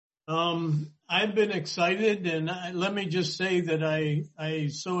I've been excited, and let me just say that I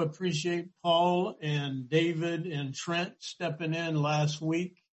so appreciate Paul and David and Trent stepping in last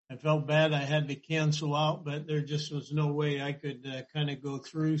week. I felt bad I had to cancel out, but there just was no way I could kind of go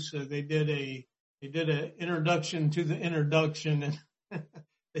through. So they did an introduction to the introduction, and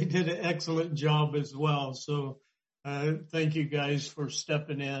they did an excellent job as well. So thank you guys for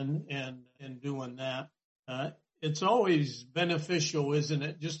stepping in and doing that. It's always beneficial, isn't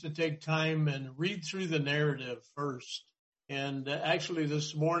it, just to take time and read through the narrative first. And actually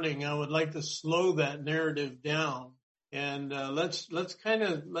this morning, I would like to slow that narrative down. And let's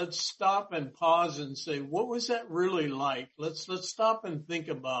stop and pause and say, what was that really like? Let's stop and think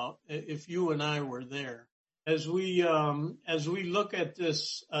about if you and I were there. As we look at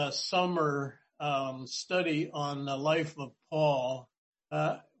this summer study on the life of Paul,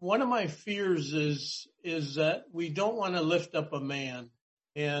 one of my fears is that we don't want to lift up a man.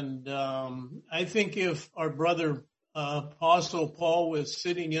 And I think if our brother Apostle Paul was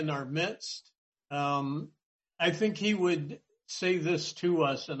sitting in our midst, I think he would say this to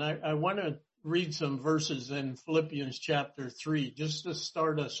us. And I want to read some verses in Philippians chapter 3, just to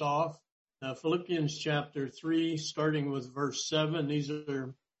start us off. Philippians chapter 3, starting with verse 7. These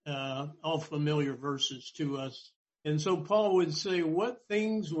are all familiar verses to us. And so Paul would say, what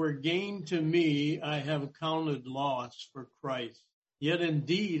things were gained to me, I have counted loss for Christ. Yet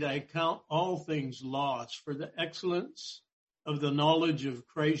indeed, I count all things lost for the excellence of the knowledge of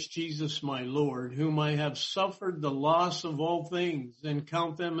Christ Jesus my Lord, whom I have suffered the loss of all things, and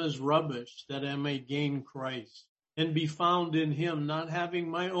count them as rubbish, that I may gain Christ, and be found in him, not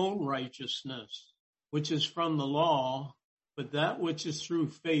having my own righteousness, which is from the law, but that which is through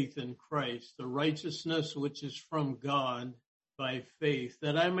faith in Christ, the righteousness which is from God by faith,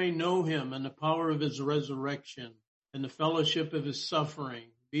 that I may know him and the power of his resurrection and the fellowship of his suffering,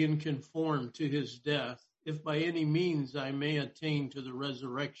 being conformed to his death, if by any means I may attain to the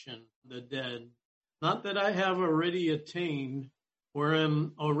resurrection of the dead. Not that I have already attained or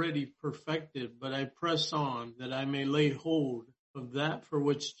am already perfected, but I press on that I may lay hold of that for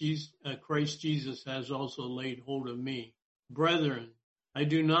which Christ Jesus has also laid hold of me. Brethren, I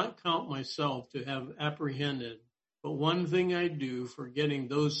do not count myself to have apprehended, but one thing I do, forgetting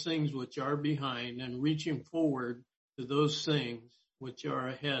those things which are behind and reaching forward to those things which are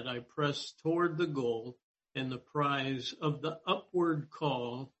ahead, I press toward the goal and the prize of the upward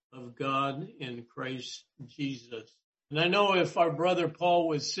call of God in Christ Jesus. And I know if our brother Paul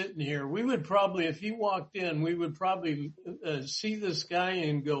was sitting here, we would probably, if he walked in, we would probably see this guy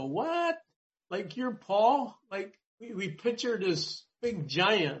and go, what? Like, you're Paul? Like, we picture this big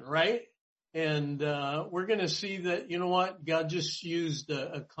giant, right? And we're going to see that, you know what, God just used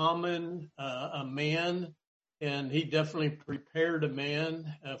a common, a man, and he definitely prepared a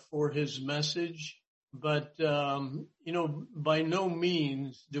man for his message. But, you know, by no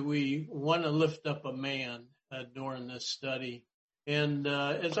means do we want to lift up a man during this study. And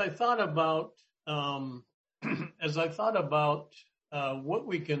as I thought about what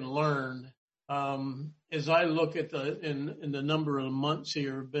we can learn, as I look at in the number of months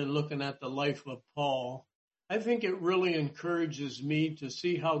here, I've been looking at the life of Paul, I think it really encourages me to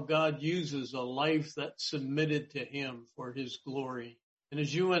see how God uses a life that's submitted to him for his glory. And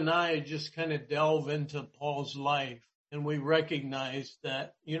as you and I just kind of delve into Paul's life, and we recognize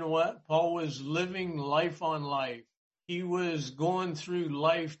that, you know what, Paul was living life on life. He was going through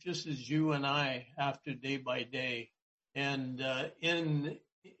life just as you and I have to day by day. And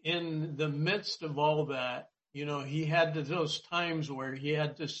in the midst of all that, you know, he had those times where he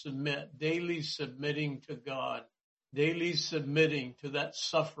had to submit, daily submitting to God, daily submitting to that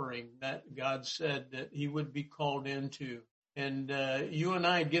suffering that God said that he would be called into. And you and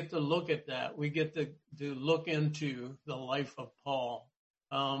I get to look at that. We get to look into the life of Paul.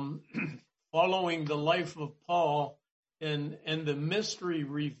 Following the life of Paul and the mystery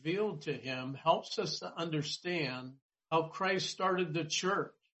revealed to him helps us to understand how Christ started the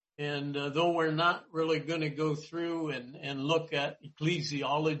church. And though we're not really going to go through and look at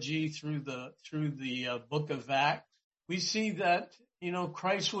ecclesiology through the book of Acts, we see that, you know,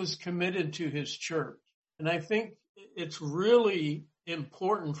 Christ was committed to his church. And I think it's really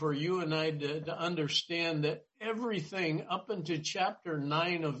important for you and I to understand that everything up into chapter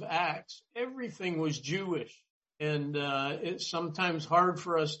 9 of Acts, everything was Jewish. And it's sometimes hard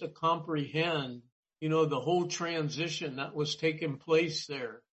for us to comprehend, you know, the whole transition that was taking place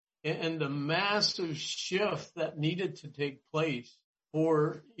there and the massive shift that needed to take place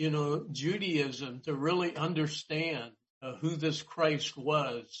for, you know, Judaism to really understand who this Christ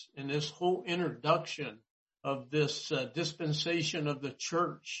was, and this whole introduction of this dispensation of the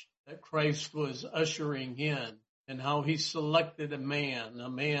church that Christ was ushering in, and how he selected a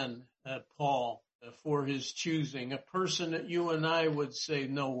man, Paul, for his choosing, a person that you and I would say,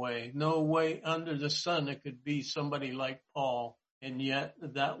 no way under the sun it could be somebody like Paul. And yet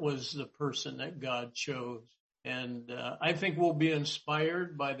that was the person that God chose. And I think we'll be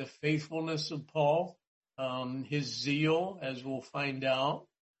inspired by the faithfulness of Paul, his zeal, as we'll find out.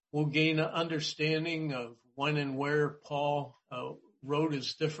 We'll gain an understanding of when and where Paul wrote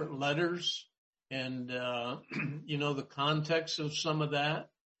his different letters and, the context of some of that.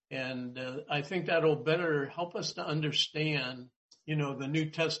 And I think that'll better help us to understand, the New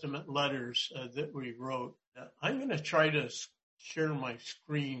Testament letters that we wrote. I'm going to try to share my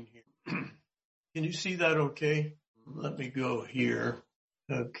screen here. Can you see that okay? Let me go here.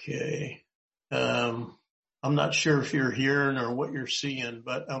 Okay. I'm not sure if you're hearing or what you're seeing,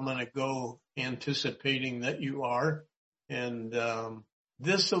 but I'm going to go anticipating that you are. And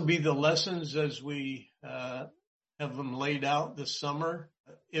this will be the lessons as we have them laid out this summer.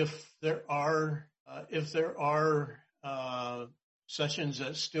 If there are sessions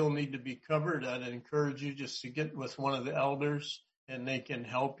that still need to be covered, I'd encourage you just to get with one of the elders and they can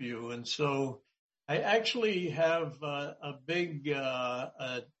help you. And so I actually have a big,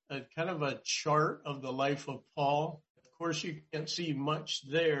 kind of a chart of the life of Paul. Of course, you can't see much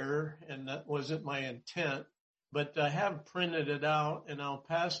there, and that wasn't my intent. But I have printed it out, and I'll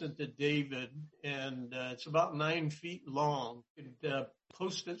pass it to David, and it's about 9 feet long. You could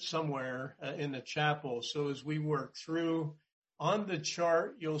post it somewhere in the chapel. So as we work through, on the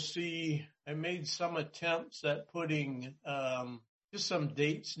chart, you'll see I made some attempts at putting just some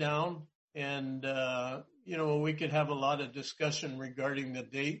dates down, and we could have a lot of discussion regarding the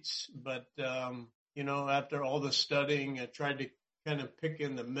dates, but after all the studying, I tried to kind of pick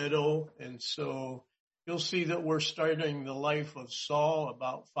in the middle, and so you'll see that we're starting the life of Saul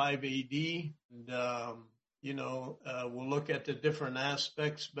about 5 AD. And, we'll look at the different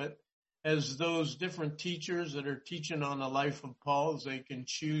aspects, but as those different teachers that are teaching on the life of Paul, they can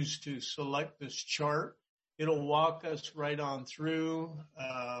choose to select this chart. It'll walk us right on through.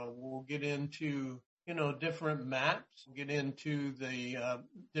 We'll get into, different maps. We'll get into the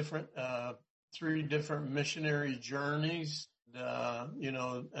different 3 different missionary journeys.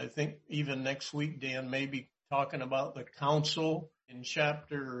 I think even next week, Dan may be talking about the council in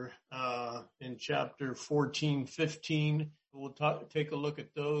chapter 14, 15. We'll take a look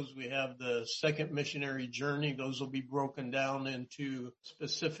at those. We have the second missionary journey. Those will be broken down into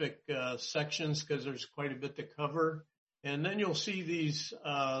specific sections because there's quite a bit to cover. And then you'll see these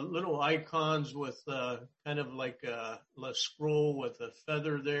little icons with kind of like a scroll with a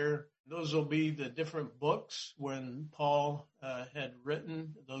feather there. Those will be the different books when Paul had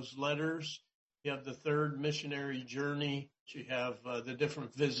written those letters. You have the third missionary journey. You have the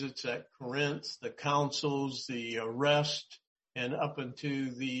different visits at Corinth, the councils, the arrest, and up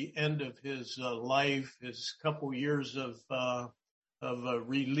into the end of his life, his couple years of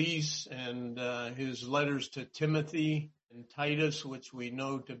release, and his letters to Timothy and Titus, which we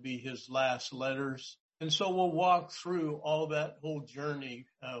know to be his last letters. And so we'll walk through all that whole journey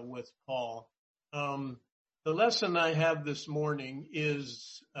with Paul. The lesson I have this morning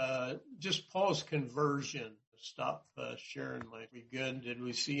is just Paul's conversion. Stop sharing we good? Did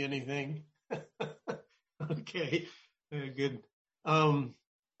we see anything? Okay, good.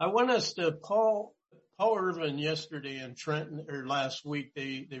 I want us to, Paul Irvin yesterday and Trenton, or last week,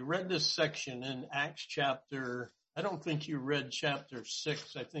 they read this section in Acts chapter, I don't think you read chapter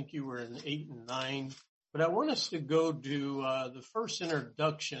 6. I think you were in 8 and 9. But I want us to go to the first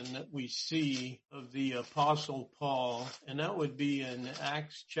introduction that we see of the Apostle Paul, and that would be in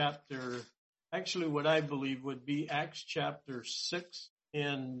Acts chapter, actually what I believe would be Acts chapter 6.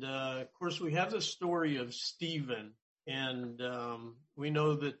 And, of course, we have the story of Stephen, and we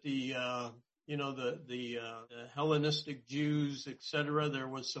know that the Hellenistic Jews, etc., there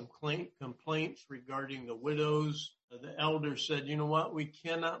was some complaints regarding the widows. The elder said, you know what, we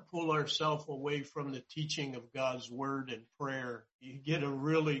cannot pull ourselves away from the teaching of God's word and prayer. You get a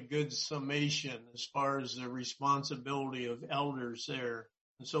really good summation as far as the responsibility of elders there.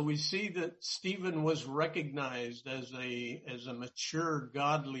 And so we see that Stephen was recognized as a mature,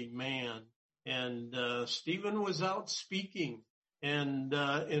 godly man. And Stephen was out speaking. And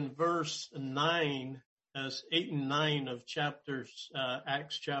in verse 9, 8 and 9 of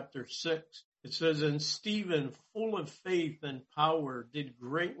Acts chapter 6, it says, and Stephen, full of faith and power, did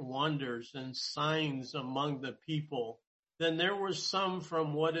great wonders and signs among the people. Then there were some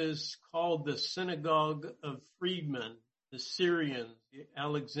from what is called the synagogue of freedmen, the Syrians, the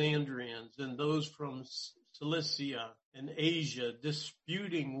Alexandrians, and those from Cilicia, in Asia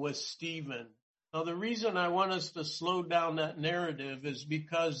disputing with Stephen. Now, the reason I want us to slow down that narrative is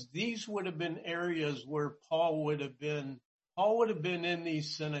because these would have been areas where Paul would have been in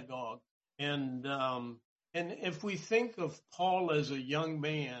these synagogues. And if we think of Paul as a young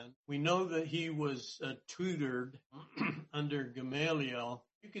man, we know that he was tutored under Gamaliel.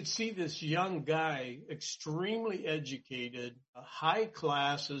 You could see this young guy, extremely educated, high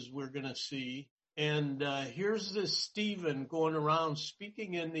class, as we're going to see. And here's this Stephen going around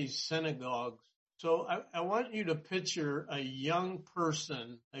speaking in these synagogues. So I want you to picture a young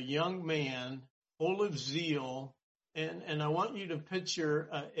person, a young man, full of zeal, and I want you to picture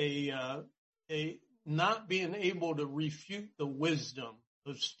a not being able to refute the wisdom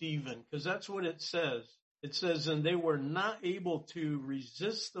of Stephen, because that's what it says. It says, and they were not able to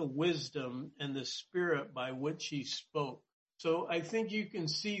resist the wisdom and the spirit by which he spoke. So I think you can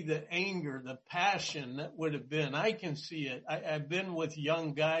see the anger, the passion that would have been. I can see it. I've been with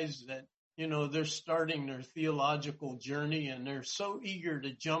young guys that, they're starting their theological journey and they're so eager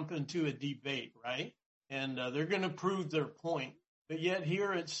to jump into a debate, right? And they're going to prove their point. But yet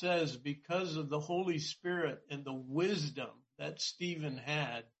here it says, because of the Holy Spirit and the wisdom that Stephen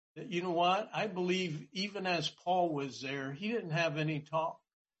had, that, you know what? I believe even as Paul was there, he didn't have any talk.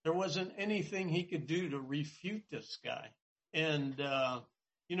 There wasn't anything he could do to refute this guy. And, how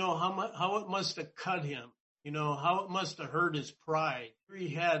it must have cut him, how it must have hurt his pride. He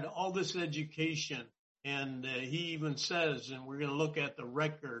had all this education, and he even says, and we're going to look at the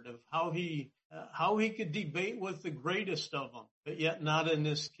record of how he could debate with the greatest of them, but yet not in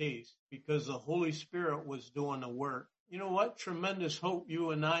this case, because the Holy Spirit was doing the work. You know what tremendous hope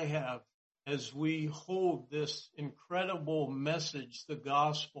you and I have as we hold this incredible message, the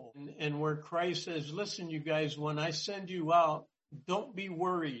gospel, and where Christ says, listen, you guys, when I send you out, don't be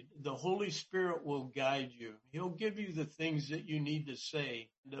worried. The Holy Spirit will guide you. He'll give you the things that you need to say.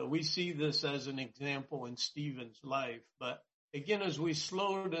 And, we see this as an example in Stephen's life. But again, as we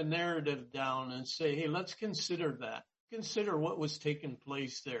slow the narrative down and say, hey, let's consider that. Consider what was taking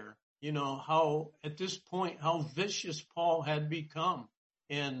place there. How at this point, how vicious Paul had become.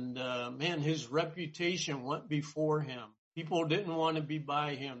 And, his reputation went before him. People didn't want to be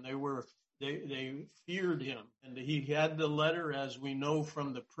by him. They feared him. And he had the letter, as we know,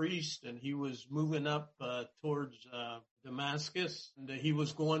 from the priest, and he was moving up towards Damascus. And he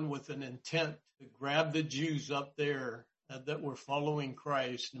was going with an intent to grab the Jews up there that were following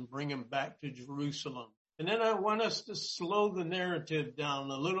Christ and bring them back to Jerusalem. And then I want us to slow the narrative down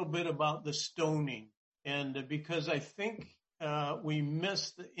a little bit about the stoning. And because I think we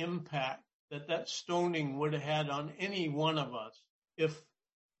miss the impact that stoning would have had on any one of us. If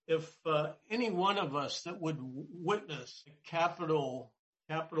any one of us that would witness a capital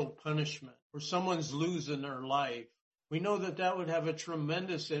punishment where someone's losing their life, we know that would have a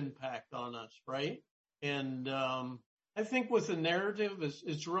tremendous impact on us, right? And I think with the narrative,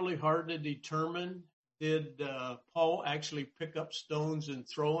 it's really hard to determine. Did Paul actually pick up stones and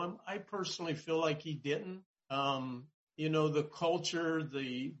throw them? I personally feel like he didn't. The culture,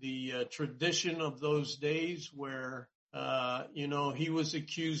 the tradition of those days where he was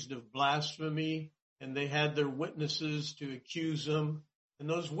accused of blasphemy, and they had their witnesses to accuse him. And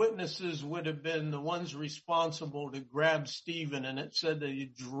those witnesses would have been the ones responsible to grab Stephen, and it said that he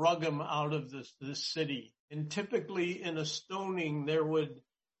drug him out of this city. And typically in a stoning,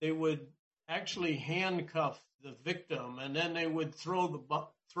 they would actually handcuff the victim, and then they would throw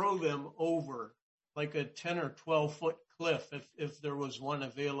them over like a 10 or 12 foot cliff if there was one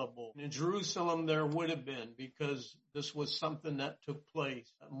available. In Jerusalem, there would have been, because this was something that took place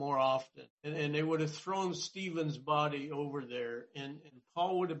more often. And they would have thrown Stephen's body over there, and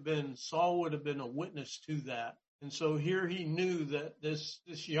Saul would have been a witness to that. And so here he knew that this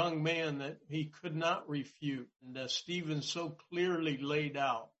young man that he could not refute, and Stephen so clearly laid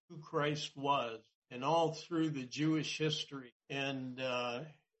out who Christ was, and all through the Jewish history. And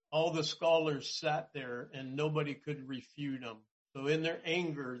all the scholars sat there and nobody could refute him. So in their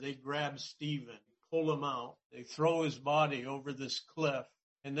anger, they grab Stephen, pull him out. They throw his body over this cliff.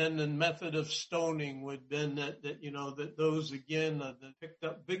 And then the method of stoning would have been that those again, that picked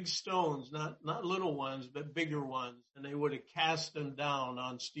up big stones, not little ones, but bigger ones. And they would have cast them down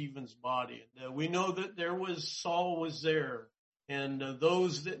on Stephen's body. And we know that Saul was there. And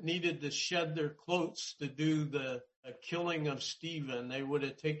those that needed to shed their clothes to do the killing of Stephen, they would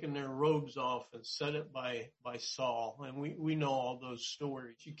have taken their robes off and set it by Saul. And we know all those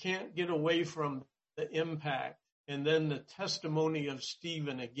stories. You can't get away from the impact. And then the testimony of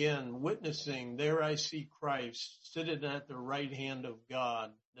Stephen, again, witnessing, there I see Christ sitting at the right hand of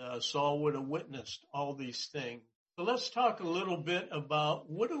God. Saul would have witnessed all these things. So let's talk a little bit about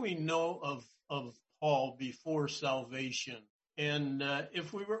what do we know of Paul before salvation. And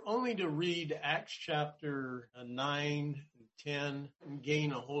if we were only to read Acts chapter 9 and 10 and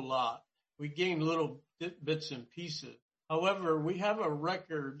gain a whole lot, we gain little bits and pieces. However, we have a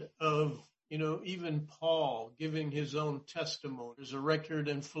record of, even Paul giving his own testimony. There's a record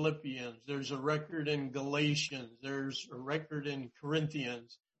in Philippians. There's a record in Galatians. There's a record in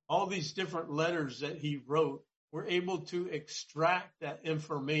Corinthians. All these different letters that he wrote, we're able to extract that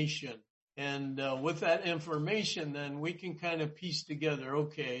information. And with that information, then we can kind of piece together,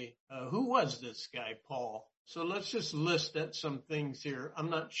 okay, who was this guy, Paul? So let's just list at some things here. I'm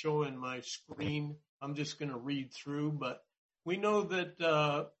not showing my screen. I'm just going to read through. But we know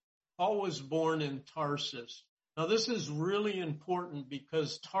that Paul was born in Tarsus. Now, this is really important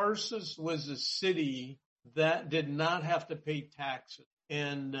because Tarsus was a city that did not have to pay taxes.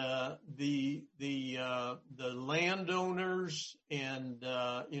 And the landowners and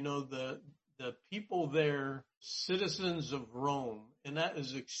the people there, citizens of Rome, and that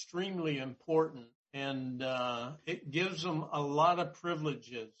is extremely important. And it gives them a lot of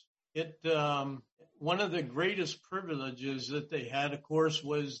privileges. One of the greatest privileges that they had, of course,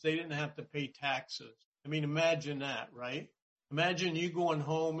 was they didn't have to pay taxes. I mean, imagine that, right? Imagine you going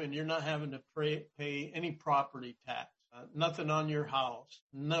home and you're not having to pay any property tax. Nothing on your house,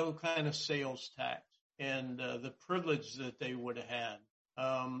 no kind of sales tax, and the privilege that they would have had,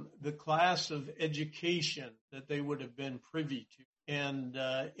 the class of education that they would have been privy to. And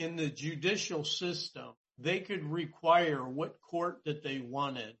in the judicial system, they could require what court that they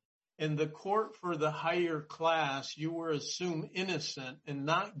wanted. In the court for the higher class, you were assumed innocent and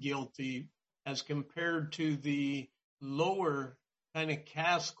not guilty as compared to the lower kind of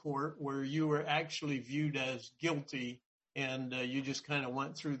caste court where you were actually viewed as guilty and you just kind of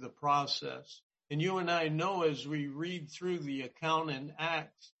went through the process. And you and I know as we read through the account in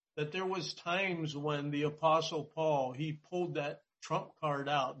Acts that there was times when the Apostle Paul, he pulled that trump card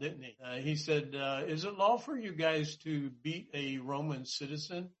out, didn't he? He said, is it lawful for you guys to beat a Roman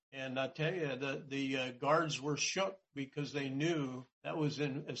citizen? And I tell you, the guards were shook because they knew that was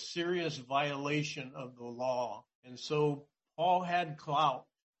in a serious violation of the law. And so Paul had clout.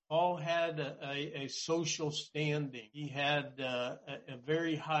 Paul had a social standing. He had a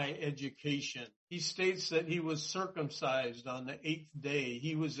very high education. He states that he was circumcised on the 8th day.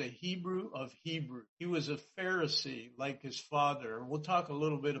 He was a Hebrew of Hebrew. He was a Pharisee like his father. And we'll talk a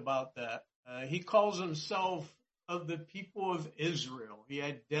little bit about that. He calls himself of the people of Israel. He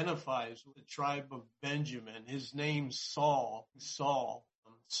identifies with the tribe of Benjamin. His name's Saul.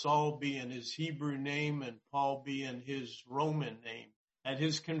 Saul being his Hebrew name and Paul being his Roman name. At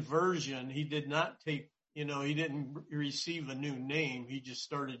his conversion, he did not he didn't receive a new name. He just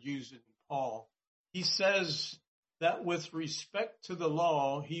started using Paul. He says that with respect to the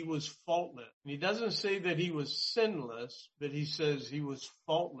law, he was faultless. And he doesn't say that he was sinless, but he says he was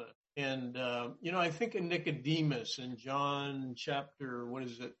faultless. And, I think of Nicodemus in John chapter,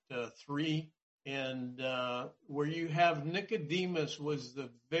 3? And where you have Nicodemus was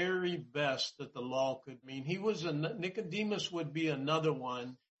the very best that the law could mean. Nicodemus would be another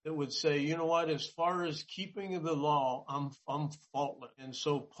one that would say, you know what, as far as keeping of the law, I'm faultless. And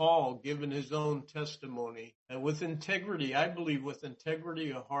so Paul, given his own testimony, and with integrity, I believe with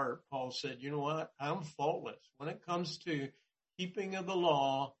integrity of heart, Paul said, you know what, I'm faultless. When it comes to keeping of the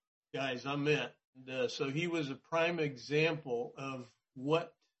law, guys, I'm it. And so he was a prime example of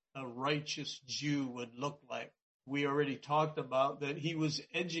what a righteous Jew would look like. We already talked about that he was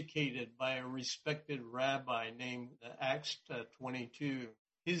educated by a respected rabbi named Acts 22.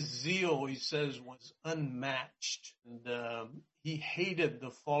 His zeal, he says, was unmatched. And he hated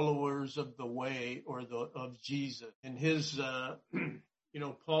the followers of the way or of Jesus. And his,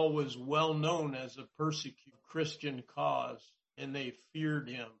 Paul was well known as a persecutor of Christian cause. And they feared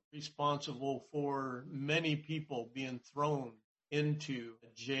him, responsible for many people being thrown into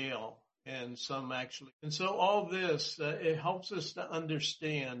jail, and some actually. And so all this, it helps us to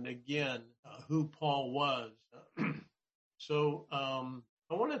understand, again, who Paul was. So I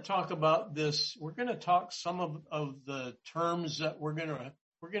want to talk about this. We're going to talk some of the terms that we're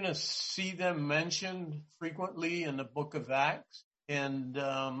going to see them mentioned frequently in the book of Acts. And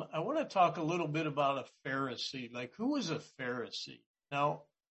I want to talk a little bit about a Pharisee. Like, who was a Pharisee? Now,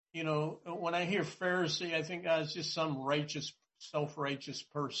 when I hear Pharisee, I think it's just some self-righteous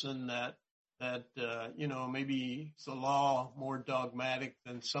person that maybe it's the law more dogmatic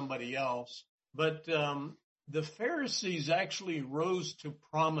than somebody else. But the Pharisees actually rose to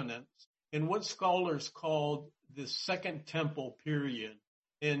prominence in what scholars called the Second Temple period.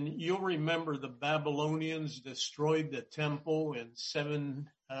 And you'll remember the Babylonians destroyed the temple in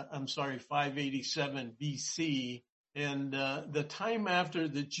 587 BC. And the time after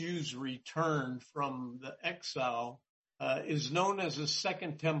the Jews returned from the exile is known as the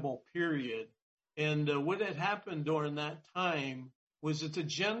Second Temple period. And what had happened during that time was that the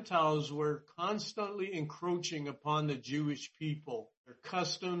Gentiles were constantly encroaching upon the Jewish people, their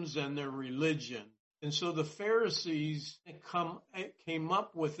customs and their religion. And so the Pharisees came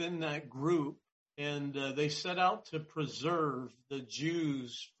up within that group, and they set out to preserve the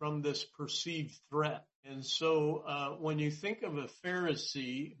Jews from this perceived threat. And so when you think of a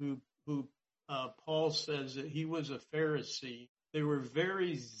Pharisee who Paul says that he was a Pharisee, they were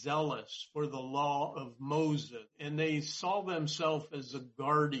very zealous for the law of Moses, and they saw themselves as a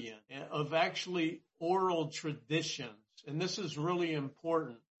guardian of actually oral traditions. And this is really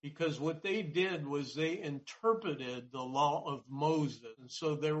important, because what they did was they interpreted the law of Moses. And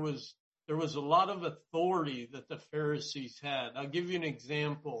so there was a lot of authority that the Pharisees had. I'll give you an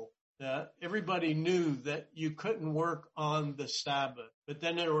example. Everybody knew that you couldn't work on the Sabbath, but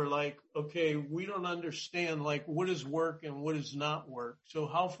then they were like, okay, we don't understand like what is work and what is not work. So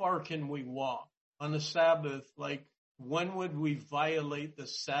how far can we walk on the Sabbath? Like, when would we violate the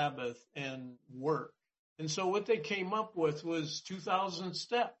Sabbath and work? And so what they came up with was 2,000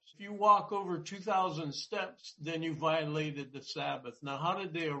 steps. If you walk over 2,000 steps, then you violated the Sabbath. Now, how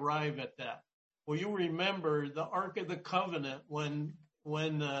did they arrive at that? Well, you remember the Ark of the Covenant, when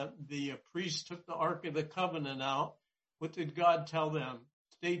the priest took the Ark of the Covenant out, what did God tell them?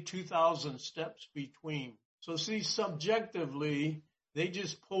 Stay 2,000 steps between. So see, subjectively, they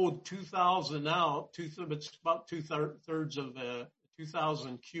just pulled 2,000 out. It's about two-thirds of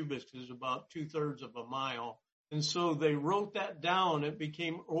 2,000 cubits is about 2/3 of a mile. And so they wrote that down. It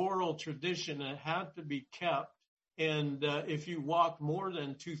became oral tradition. It had to be kept. And if you walked more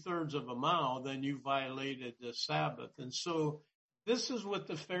than 2/3 of a mile, then you violated the Sabbath. And so this is what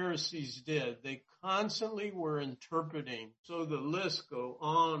the Pharisees did. They constantly were interpreting. So the list go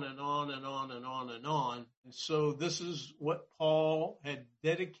on and on and on and on and on. And so this is what Paul had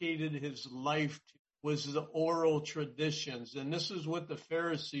dedicated his life to, was the oral traditions. And this is what the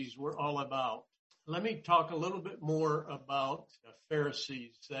Pharisees were all about. Let me talk a little bit more about the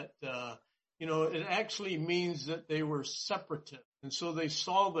Pharisees. That, it actually means that they were separatists. And so they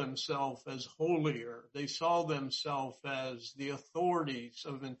saw themselves as holier. They saw themselves as the authorities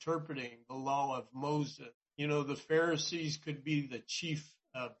of interpreting the law of Moses. The Pharisees could be the chief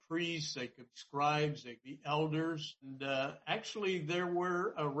priests, they could be scribes, they could be elders. And actually there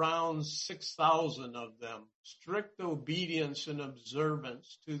were around 6,000 of them. Strict obedience and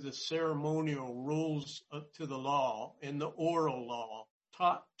observance to the ceremonial rules to the law and the oral law.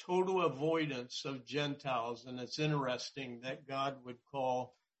 Taught total avoidance of Gentiles. And it's interesting that God would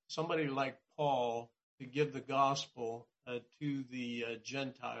call somebody like Paul to give the gospel to the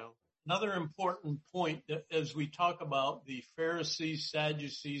Gentile. Another important point that as we talk about the Pharisees,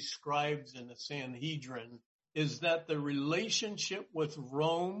 Sadducees, scribes, and the Sanhedrin is that the relationship with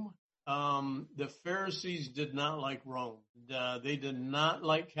Rome, the Pharisees did not like Rome. They did not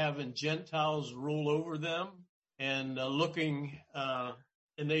like having Gentiles rule over them, and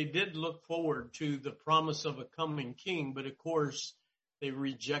and they did look forward to the promise of a coming king, but of course they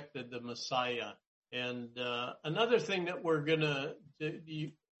rejected the Messiah. And another thing that we're going to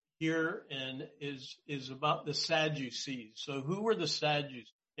here and is about the Sadducees. So who were the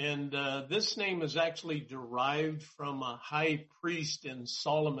Sadducees? And this name is actually derived from a high priest in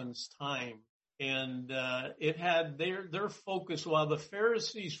Solomon's time. And it had their focus, while the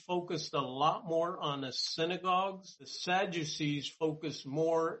Pharisees focused a lot more on the synagogues, the Sadducees focused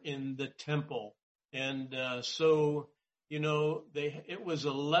more in the temple. And so it was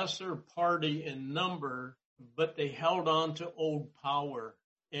a lesser party in number, but they held on to old power.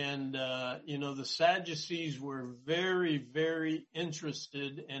 And, the Sadducees were very, very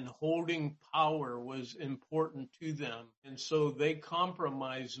interested in holding power was important to them. And so they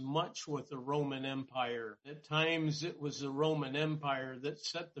compromised much with the Roman Empire. At times it was the Roman Empire that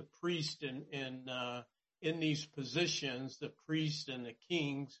set the priest in these positions, the priests and the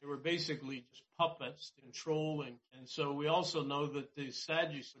kings. They were basically just puppets to control. And so we also know that the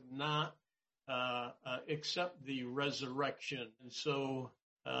Sadducees would not accept the resurrection. And so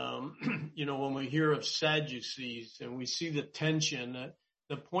when we hear of Sadducees and we see the tension,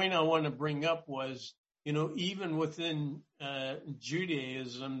 the point I want to bring up was, even within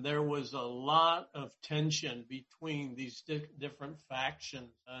Judaism, there was a lot of tension between these different factions.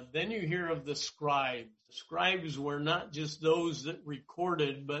 Then you hear of the scribes. The scribes were not just those that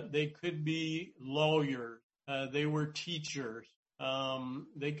recorded, but they could be lawyers. They were teachers.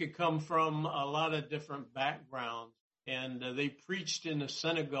 They could come from a lot of different backgrounds. And they preached in the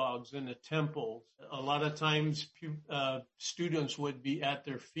synagogues, in the temples. A lot of times students would be at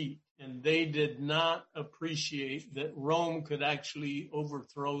their feet. And they did not appreciate that Rome could actually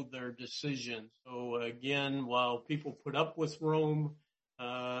overthrow their decisions. So again, while people put up with Rome,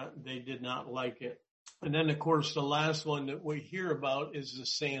 they did not like it. And then, of course, the last one that we hear about is the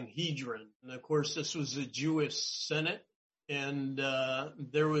Sanhedrin. And, of course, this was a Jewish Senate. And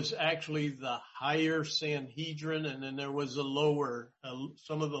there was actually the higher Sanhedrin, and then there was a lower,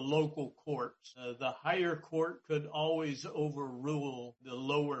 some of the local courts. The higher court could always overrule the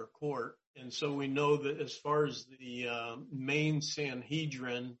lower court. And so we know that as far as the main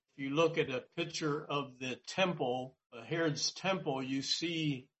Sanhedrin, if you look at a picture of the temple, Herod's temple, you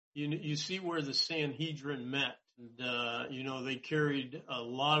see where the Sanhedrin met. And, they carried a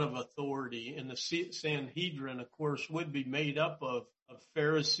lot of authority. And the Sanhedrin, of course, would be made up of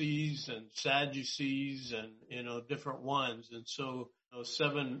Pharisees and Sadducees and, different ones. And so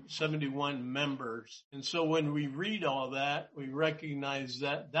 71 members. And so when we read all that, we recognize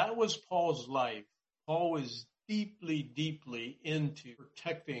that that was Paul's life. Paul was deeply, deeply into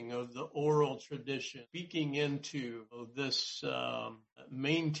protecting of the oral tradition, speaking into this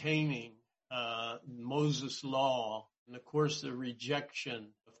maintaining Moses' law, and of course the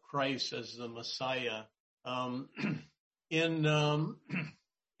rejection of Christ as the Messiah. In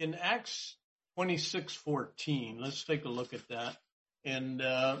Acts 26:14, let's take a look at that. And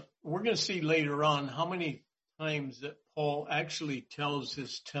we're going to see later on how many times that Paul actually tells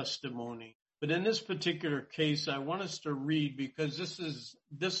his testimony. But in this particular case, I want us to read, because this is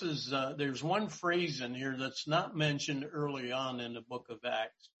there's one phrase in here that's not mentioned early on in the book of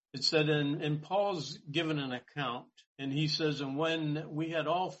Acts. It said, and Paul's given an account, and he says, and when we had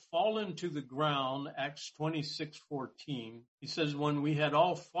all fallen to the ground, Acts 26:14, he says, when we had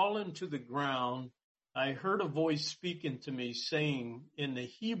all fallen to the ground, I heard a voice speaking to me, saying in the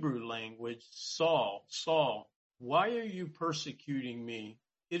Hebrew language, Saul, Saul, why are you persecuting me?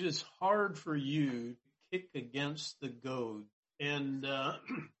 It is hard for you to kick against the goad. And the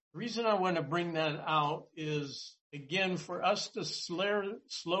reason I want to bring that out is, again, for us to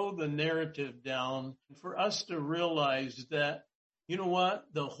slow the narrative down, for us to realize that, you know what,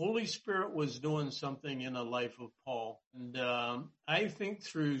 the Holy Spirit was doing something in the life of Paul. And I think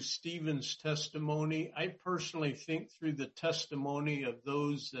through Stephen's testimony, I personally think through the testimony of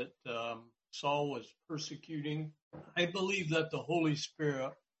those that Saul was persecuting, I believe that the Holy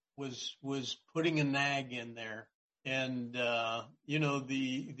Spirit was putting a nag in there. And,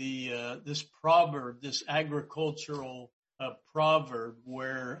 this proverb, this agricultural proverb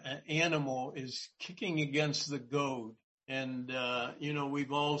where an animal is kicking against the goad. And,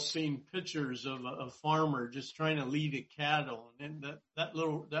 we've all seen pictures of a farmer just trying to lead a cattle. And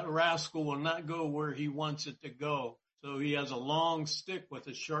that rascal will not go where he wants it to go. So he has a long stick with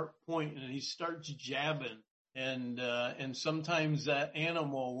a sharp point, and he starts jabbing. And sometimes that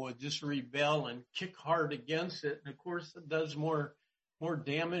animal will just rebel and kick hard against it. And of course, it does more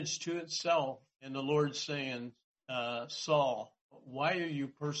damage to itself. And the Lord's saying, Saul, why are you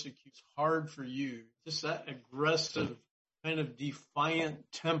persecuted? It's hard for you. Just that aggressive, kind of defiant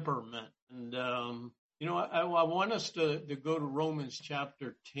temperament. And, I want us to go to Romans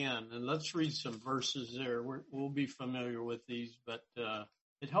chapter 10, and let's read some verses there. We'll be familiar with these, but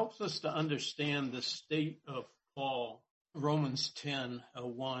it helps us to understand the state of Paul. Romans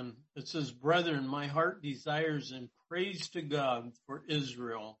 10:1. It says, brethren, my heart desires and prays to God for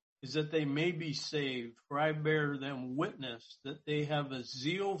Israel is that they may be saved, for I bear them witness that they have a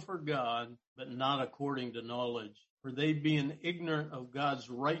zeal for God, but not according to knowledge. For they, being ignorant of God's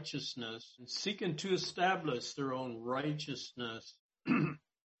righteousness and seeking to establish their own righteousness,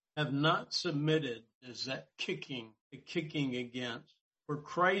 have not submitted, is that kicking against. For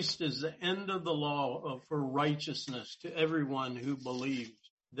Christ is the end of the law for righteousness to everyone who believes.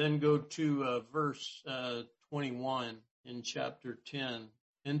 Then go to verse 21 in chapter 10.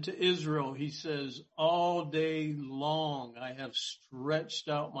 And to Israel, he says, all day long I have stretched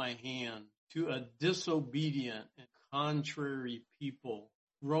out my hand to a disobedient and contrary people.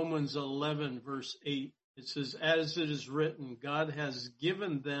 Romans 11, verse 8, it says, as it is written, God has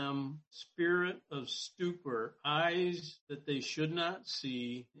given them spirit of stupor, eyes that they should not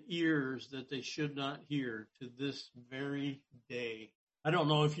see, ears that they should not hear, to this very day. I don't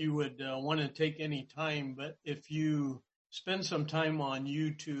know if you would want to take any time, but if you spend some time on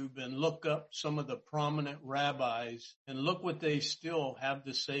YouTube and look up some of the prominent rabbis and look what they still have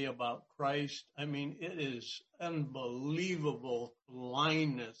to say about Christ. I mean, it is unbelievable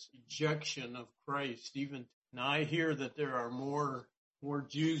blindness, rejection of Christ, even Now I hear that there are more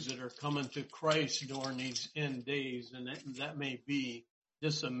Jews that are coming to Christ during these end days, and that may be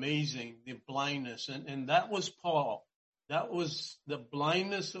just amazing, the blindness. And that was Paul. That was the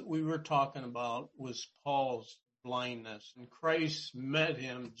blindness that we were talking about, was Paul's blindness. And Christ met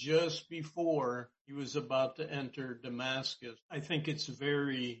him just before he was about to enter Damascus. I think it's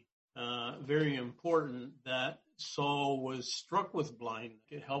very important that Saul was struck with blindness.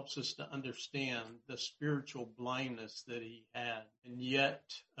 It helps us to understand the spiritual blindness that he had, and yet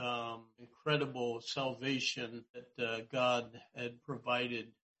incredible salvation that God had provided.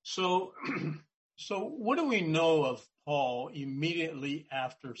 So what do we know of Paul immediately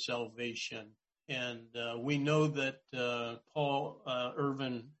after salvation? And we know that Paul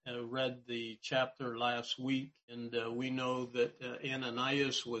Irvin read the chapter last week, and we know that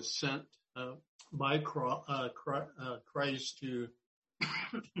Ananias was sent by Christ to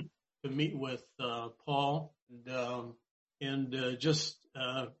to meet with Paul, and just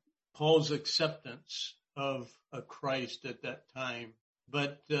Paul's acceptance of Christ at that time.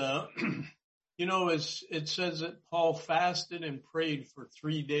 But it says that Paul fasted and prayed for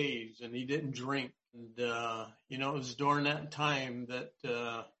 3 days, and he didn't drink. And, it was during that time that,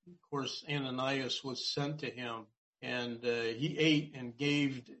 of course, Ananias was sent to him, and he ate and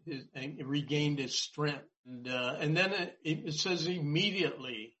regained his strength. And then it says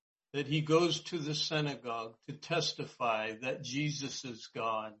immediately that he goes to the synagogue to testify that Jesus is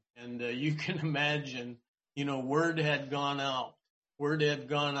God. And you can imagine, word had gone out. Word had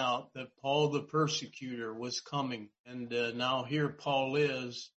gone out that Paul the persecutor was coming. And now here Paul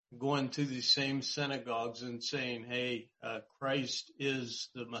is going to the same synagogues and saying, hey, Christ is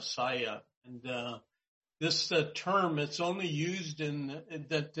the Messiah. And this term, it's only used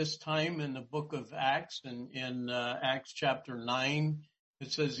at this time in the book of Acts, in Acts chapter 9.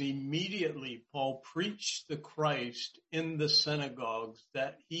 It says immediately Paul preached the Christ in the synagogues,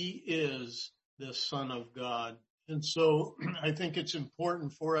 that he is the Son of God. And so I think it's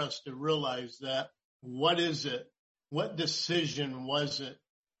important for us to realize that what decision was it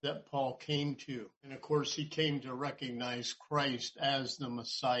that Paul came to? And of course, he came to recognize Christ as the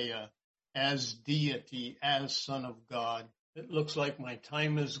Messiah, as deity, as Son of God. It looks like my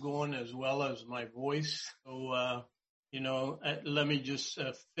time is going as well as my voice. So, let me just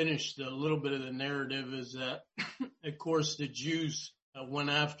finish a little bit of the narrative is that, of course, the Jews went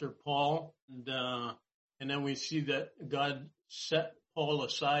after Paul, and then we see that God set Paul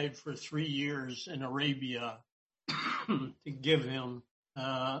aside for 3 years in Arabia to give him,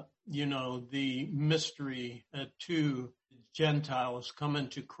 the mystery to Gentiles coming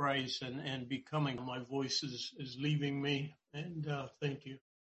to Christ and becoming. My voice is leaving me, and thank you.